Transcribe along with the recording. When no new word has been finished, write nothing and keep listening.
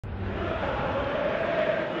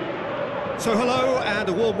So hello and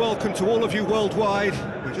a warm welcome to all of you worldwide.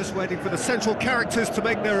 We're just waiting for the central characters to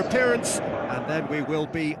make their appearance and then we will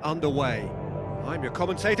be underway. I'm your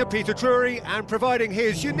commentator Peter Drury, and providing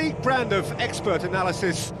his unique brand of expert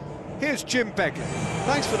analysis, here's Jim Begley.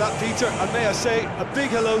 Thanks for that, Peter, and may I say a big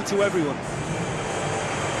hello to everyone.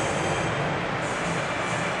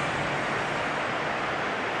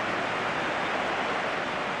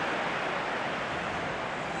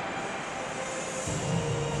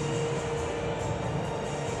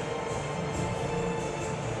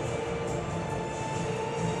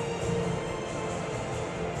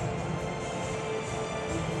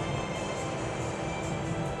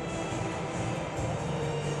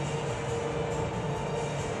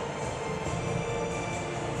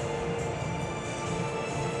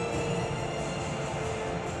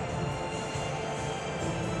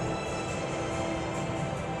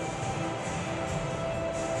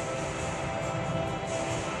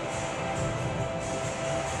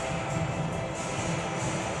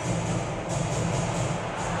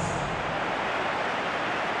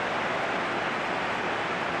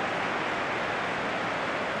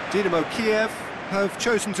 DYNAMO KYIV have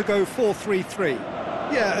chosen to go 4-3-3.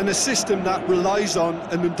 Yeah, and a system that relies on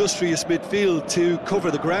an industrious midfield to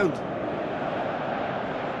cover the ground.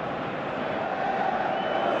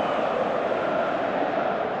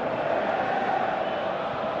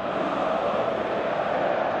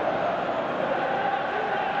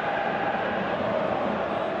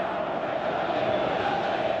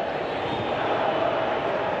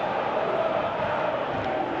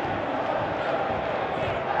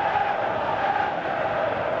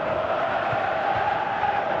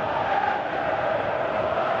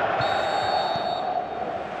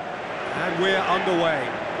 We're underway.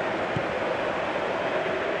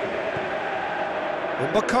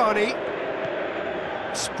 Konami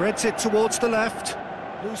spreads it towards the left.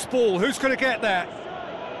 Loose ball, who's going to get there?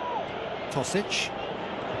 Tosic.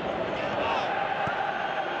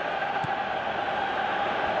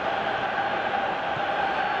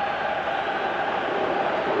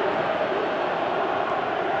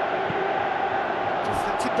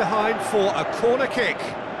 Deflected behind for a corner kick.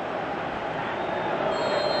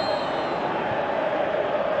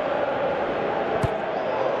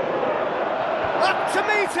 To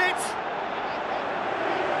meet it!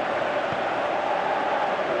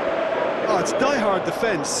 Oh, it's die-hard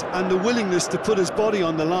defence and the willingness to put his body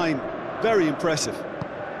on the line. Very impressive.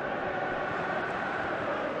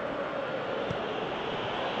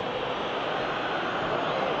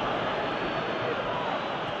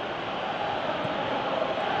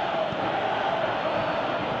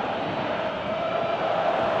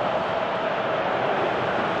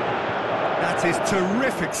 That is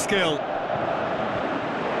terrific skill.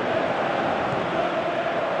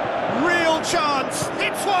 Real chance,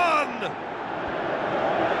 it's one!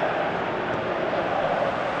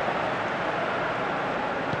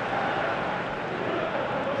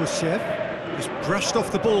 Hussev just brushed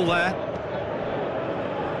off the ball there.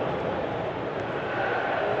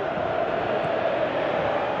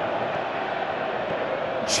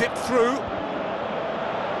 Chipped through.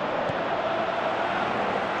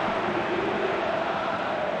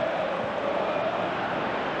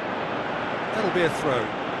 That'll be a throw.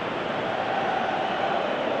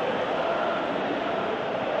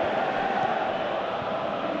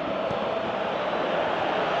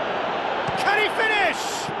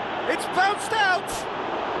 It's bounced out!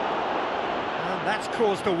 And that's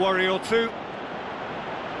caused a worry or two.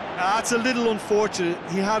 That's a little unfortunate.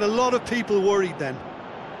 He had a lot of people worried then.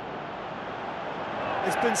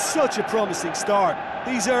 It's been such a promising start.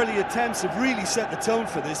 These early attempts have really set the tone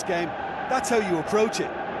for this game. That's how you approach it.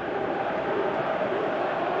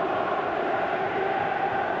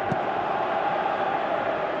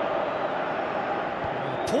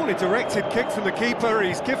 Poorly directed kick from the keeper,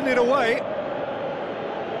 he's given it away.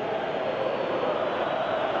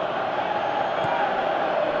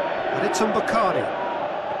 And it's on Bakari.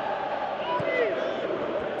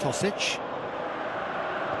 Tosic.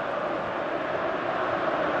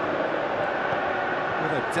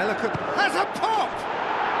 With a delicate... Has a pop!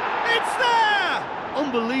 It's there!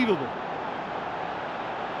 Unbelievable.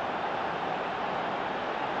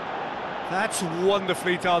 That's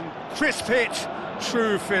wonderfully done. Crisp hit,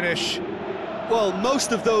 true finish. Well,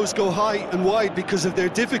 most of those go high and wide because of their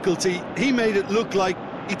difficulty. He made it look like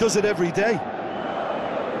he does it every day.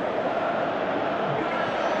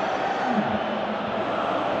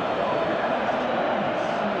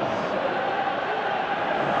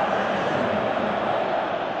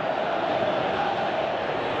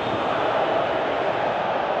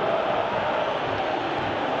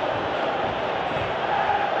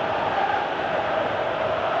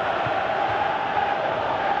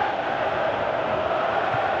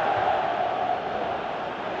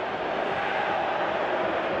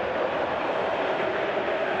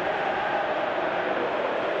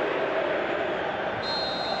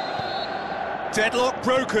 Deadlock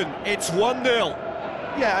broken, it's 1-0.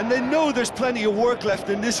 Yeah, and they know there's plenty of work left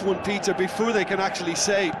in this one, Peter, before they can actually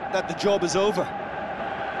say that the job is over.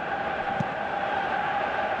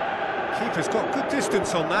 Keeper's got good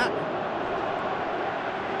distance on that.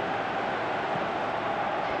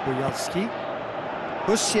 Boyalski.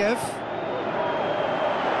 Husiev.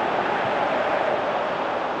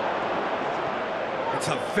 It's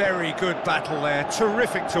a very good battle there,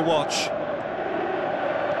 terrific to watch.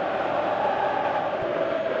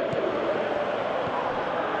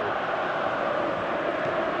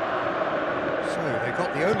 So they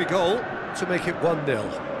got the only goal to make it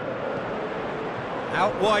 1-0.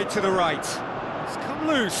 Out wide to the right. It's come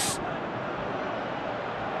loose.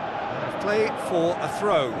 And play for a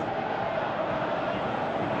throw.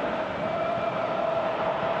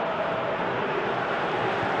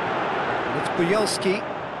 It's Boyalski.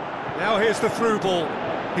 Now here's the through ball.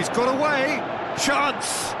 He's got away.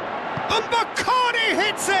 Chance. And Bakani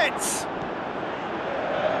hits it!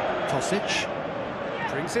 Tosic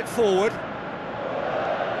brings it forward.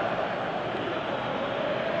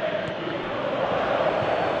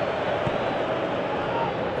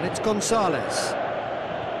 And it's Gonzalez.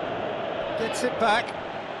 Gets it back.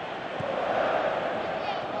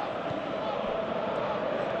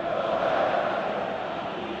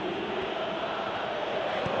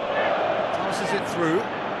 Passes it through.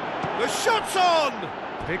 The shot's on!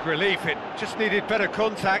 Big relief, it just needed better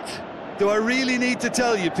contact. Do I really need to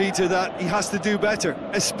tell you, Peter, that he has to do better,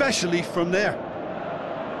 especially from there?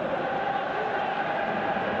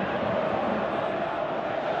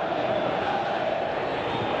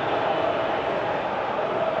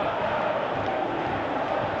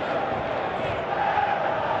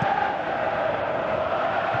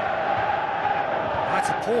 That's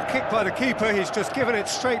a poor kick by the keeper, he's just given it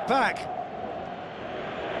straight back.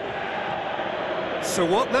 So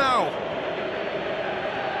what now?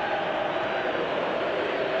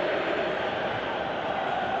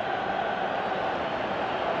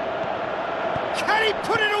 Can he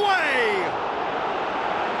put it away?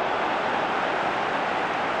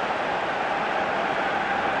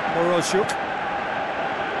 Moroshuk.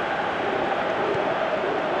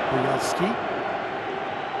 Boyalski.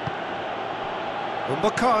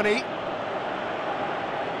 Umbakani.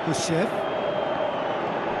 Husiev.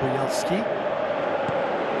 Boyalski.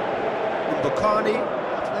 Umbakani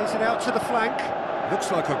plays it out to the flank.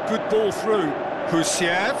 Looks like a good ball through.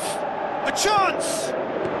 Husiev. A chance!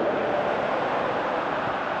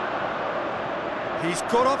 He's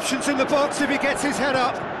got options in the box if he gets his head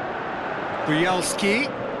up. Boyalski.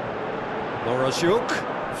 Moroshuk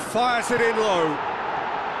fires it in low.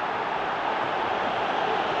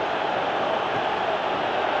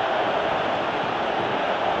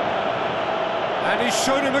 And he's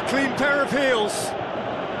shown him a clean pair of heels.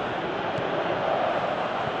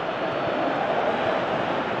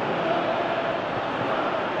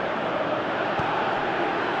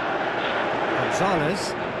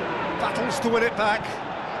 Gonzalez battles to win it back.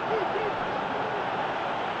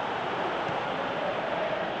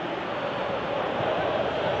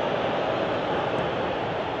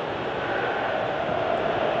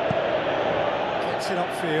 Gets it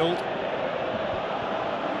upfield.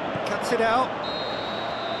 Cuts it out.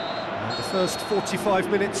 And the first 45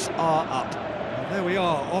 minutes are up. And there we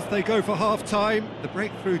are, off they go for half-time. The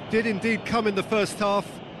breakthrough did indeed come in the first half,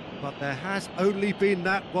 but there has only been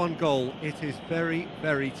that one goal. It is very,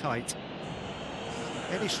 very tight.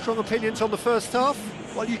 Any strong opinions on the first half?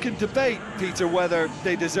 Well, you can debate, Peter, whether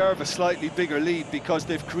they deserve a slightly bigger lead because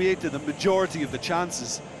they've created the majority of the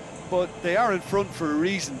chances. But they are in front for a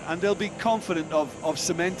reason, and they'll be confident of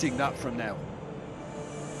cementing that from now.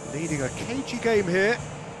 Leading a cagey game here.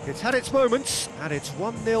 It's had its moments, and it's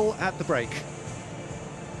 1-0 at the break.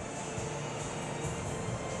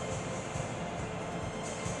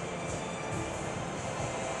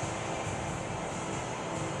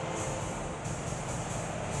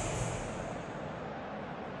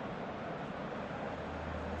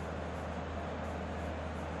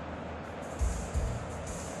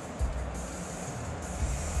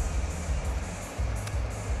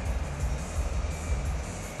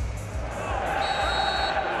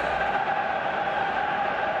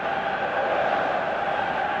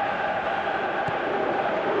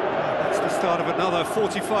 Start of another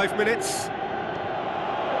 45 minutes.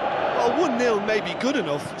 Well, 1-0 may be good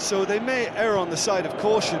enough, so they may err on the side of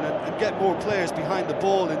caution and get more players behind the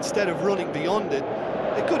ball instead of running beyond it.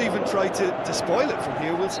 They could even try to spoil it from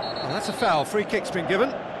here, Wilson. Well, that's a foul. Free kick's been given.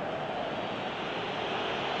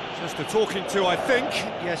 Just a talking to, I think.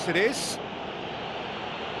 Yes, it is.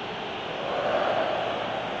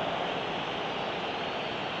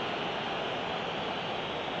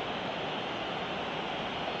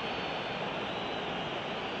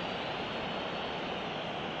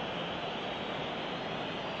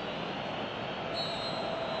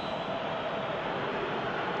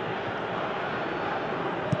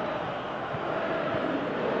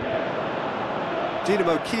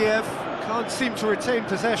 Dynamo Kiev can't seem to retain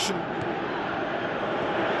possession.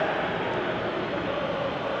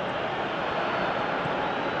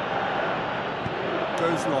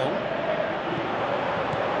 Goes long.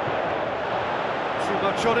 Too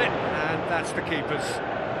much on it, and that's the keeper's.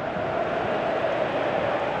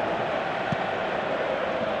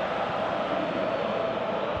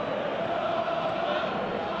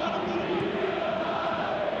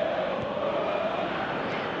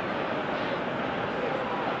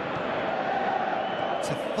 It's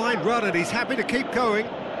a fine run, and he's happy to keep going.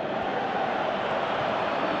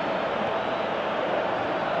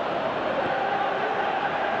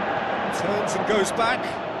 Turns and goes back.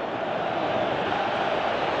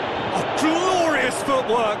 Oh, glorious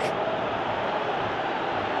footwork!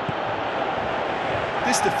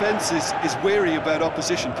 This defence is wary about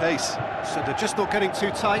opposition pace. So they're just not getting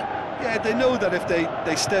too tight? Yeah, they know that if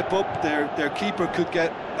they step up, their keeper could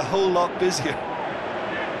get a whole lot busier.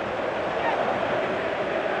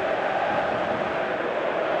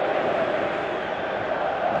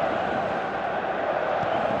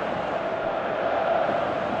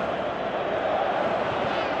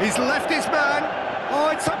 He's left his man. Oh,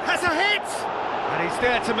 has a hit! And he's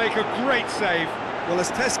there to make a great save. Well, as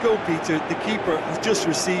Tesco, Peter, the keeper has just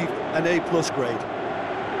received an A+ grade.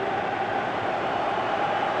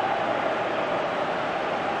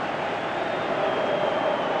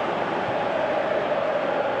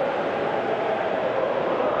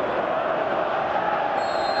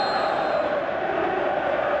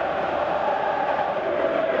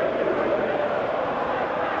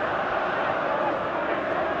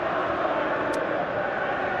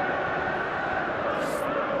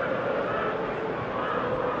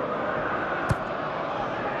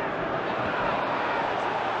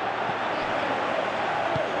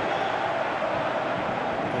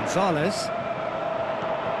 Gonzalez.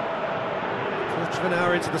 Quarter of an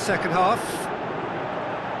hour into the second half.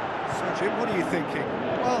 So, Jim, what are you thinking?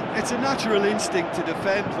 Well, it's a natural instinct to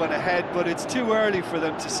defend when ahead, but it's too early for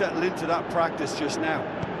them to settle into that practice just now.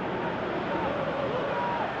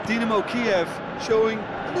 Dynamo Kiev showing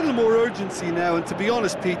a little more urgency now, and to be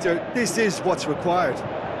honest, Peter, this is what's required.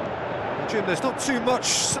 Well, Jim, there's not too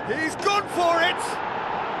much. He's gone for it!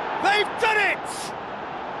 They've done it!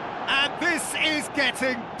 And this is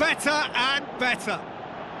getting better and better.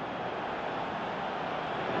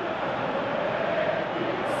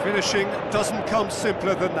 Finishing doesn't come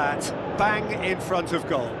simpler than that. Bang in front of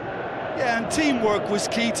goal. Yeah, and teamwork was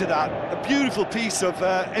key to that. A beautiful piece of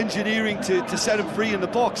engineering to set him free in the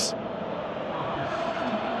box.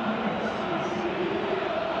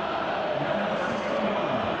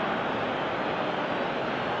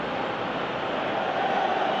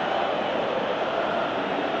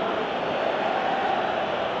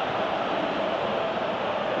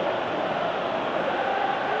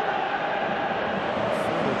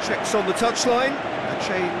 Checks on the touchline, a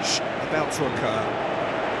change about to occur.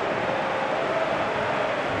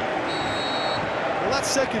 Well, that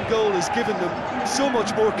second goal has given them so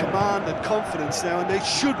much more command and confidence now, and they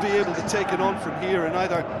should be able to take it on from here and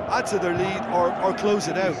either add to their lead or close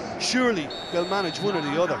it out. Surely they'll manage one or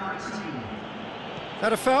the other.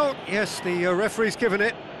 Had a foul? Yes, the referee's given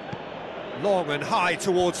it. Long and high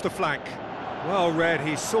towards the flank. Well read,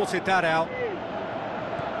 he sorted that out.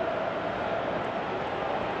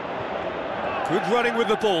 Good running with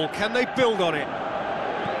the ball, can they build on it?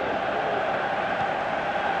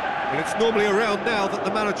 Well, it's normally around now that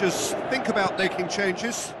the managers think about making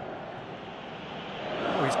changes.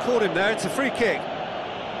 Oh, he's caught him there, it's a free kick.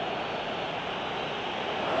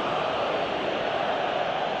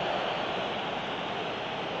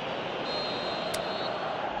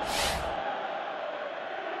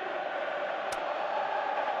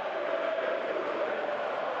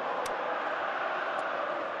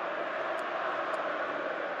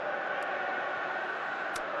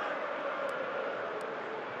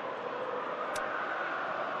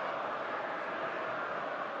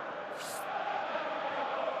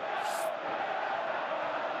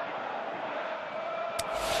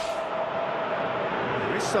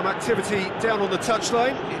 Some activity down on the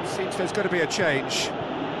touchline. It seems there's going to be a change.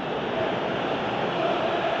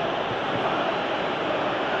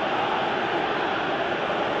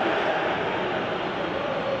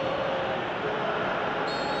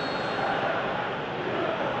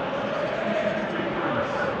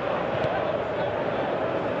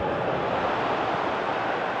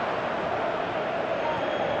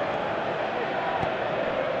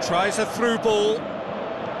 Tries a through ball.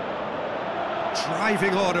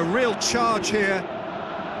 Driving on, a real charge here.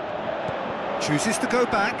 Chooses to go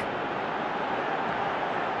back.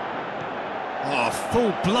 Oh,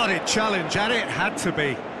 full-blooded challenge, and it had to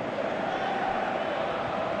be.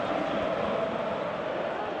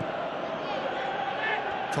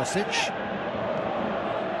 Tosic.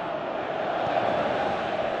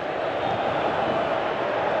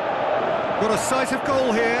 Got a sight of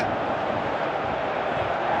goal here.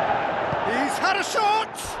 He's had a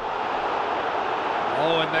shot!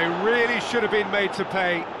 Oh, and they really should have been made to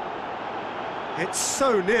pay. It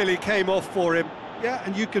so nearly came off for him. Yeah,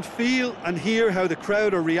 and you can feel and hear how the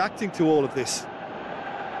crowd are reacting to all of this.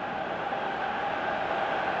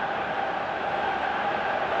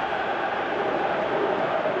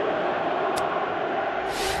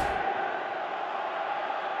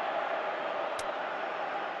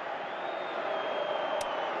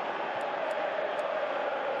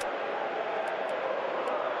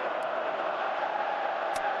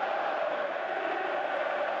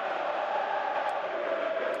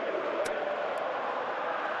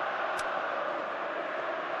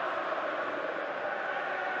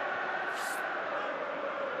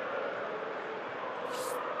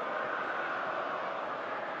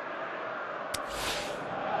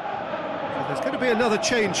 There's going to be another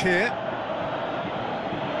change here.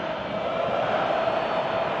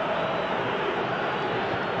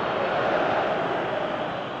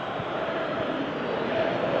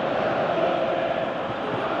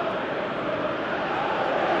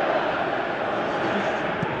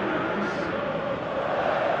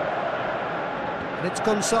 And it's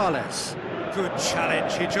Gonzalez. Good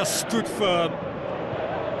challenge, he just stood firm.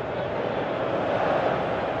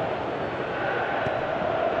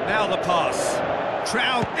 Now the pass.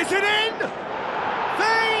 Trout, is it in?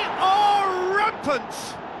 They are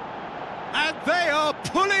rampant! And they are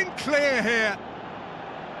pulling clear here.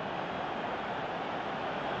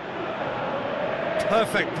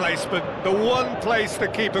 Perfect placement, the one place the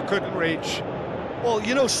keeper couldn't reach. Well,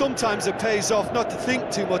 you know, sometimes it pays off not to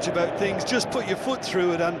think too much about things, just put your foot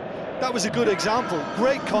through it, and that was a good example.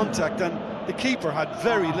 Great contact, and the keeper had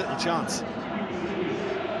very little chance.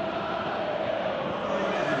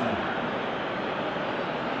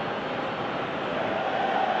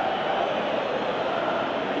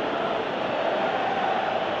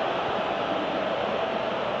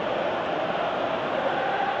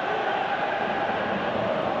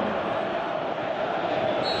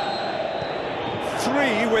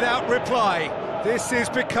 Three without reply. This is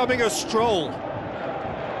becoming a stroll.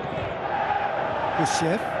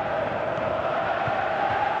 Kusev.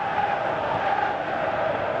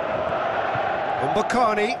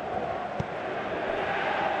 Mbakani.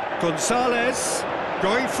 Gonzalez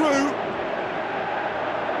going through.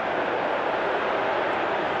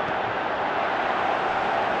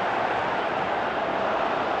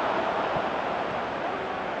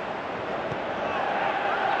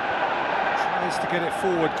 To get it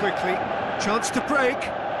forward quickly. Chance to break.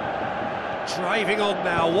 Driving on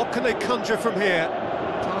now. What can they conjure from here?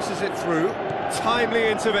 Passes it through. Timely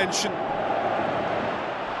intervention.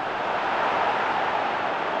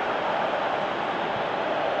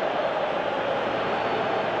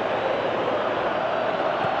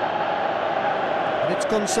 And it's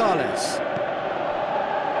Gonzalez.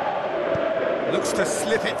 Looks to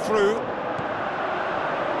slip it through.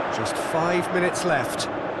 Just 5 minutes left.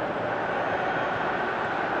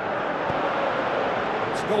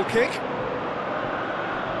 Goal kick.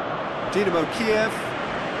 DYNAMO Kiev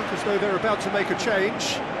look as though they're about to make a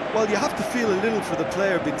change. Well, you have to feel a little for the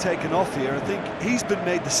player being taken off here. I think he's been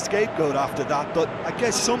made the scapegoat after that, but I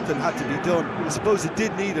guess something had to be done. I suppose it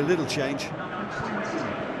did need a little change.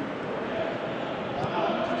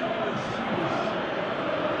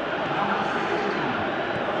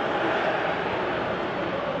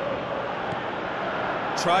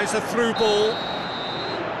 Tries a through ball.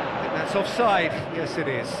 That's offside. Yes, it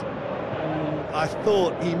is. I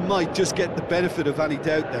thought he might just get the benefit of any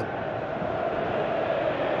doubt then.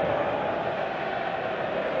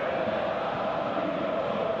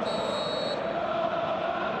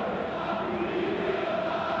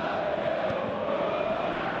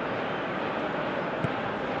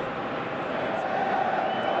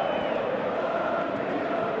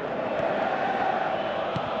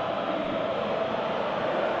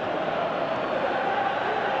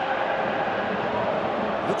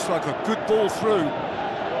 Looks like a good ball through.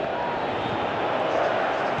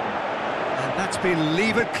 And that's been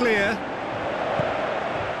levered clear.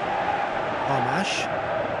 Armash.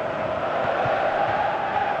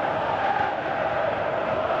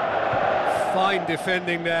 Fine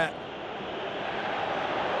defending there.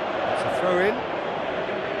 It's a throw in.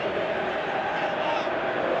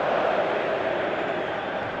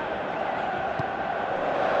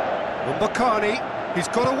 Mbakani, he's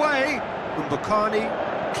got away.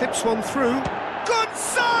 Mbakani clips one through.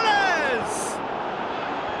 Gonzalez!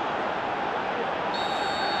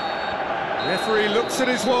 Referee looks at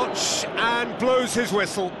his watch and blows his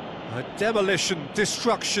whistle. A demolition,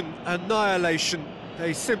 destruction, annihilation.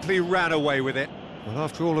 They simply ran away with it. Well,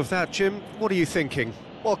 after all of that, Jim, what are you thinking?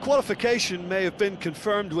 Well, qualification may have been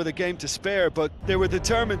confirmed with a game to spare, but they were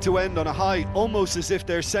determined to end on a high, almost as if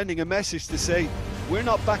they're sending a message to say, we're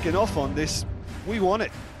not backing off on this, we won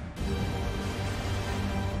it.